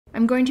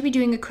I'm going to be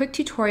doing a quick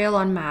tutorial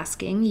on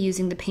masking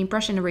using the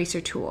paintbrush and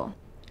eraser tool.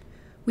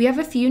 We have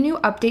a few new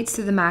updates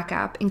to the Mac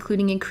app,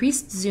 including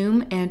increased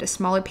zoom and a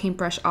smaller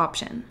paintbrush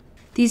option.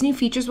 These new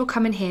features will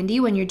come in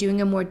handy when you're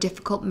doing a more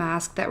difficult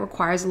mask that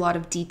requires a lot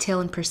of detail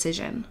and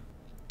precision.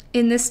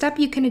 In this step,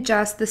 you can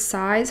adjust the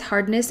size,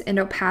 hardness, and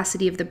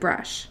opacity of the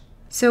brush.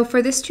 So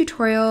for this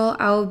tutorial,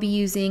 I will be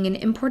using an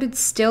imported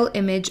still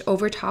image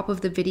over top of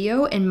the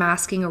video and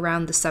masking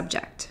around the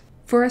subject.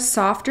 For a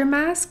softer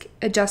mask,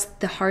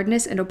 adjust the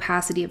hardness and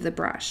opacity of the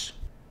brush.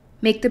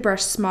 Make the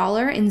brush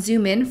smaller and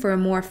zoom in for a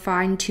more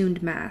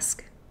fine-tuned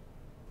mask.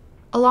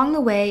 Along the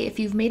way, if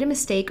you've made a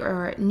mistake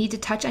or need to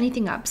touch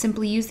anything up,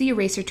 simply use the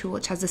eraser tool,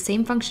 which has the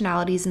same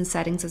functionalities and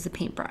settings as the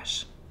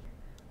paintbrush.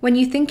 When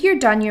you think you're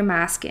done your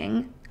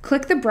masking,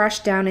 click the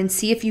brush down and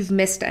see if you've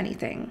missed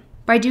anything.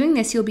 By doing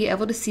this, you'll be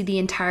able to see the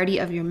entirety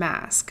of your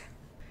mask.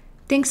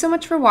 Thanks so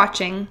much for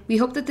watching. We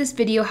hope that this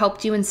video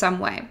helped you in some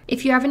way.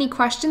 If you have any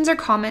questions or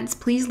comments,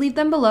 please leave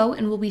them below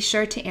and we'll be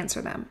sure to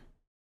answer them.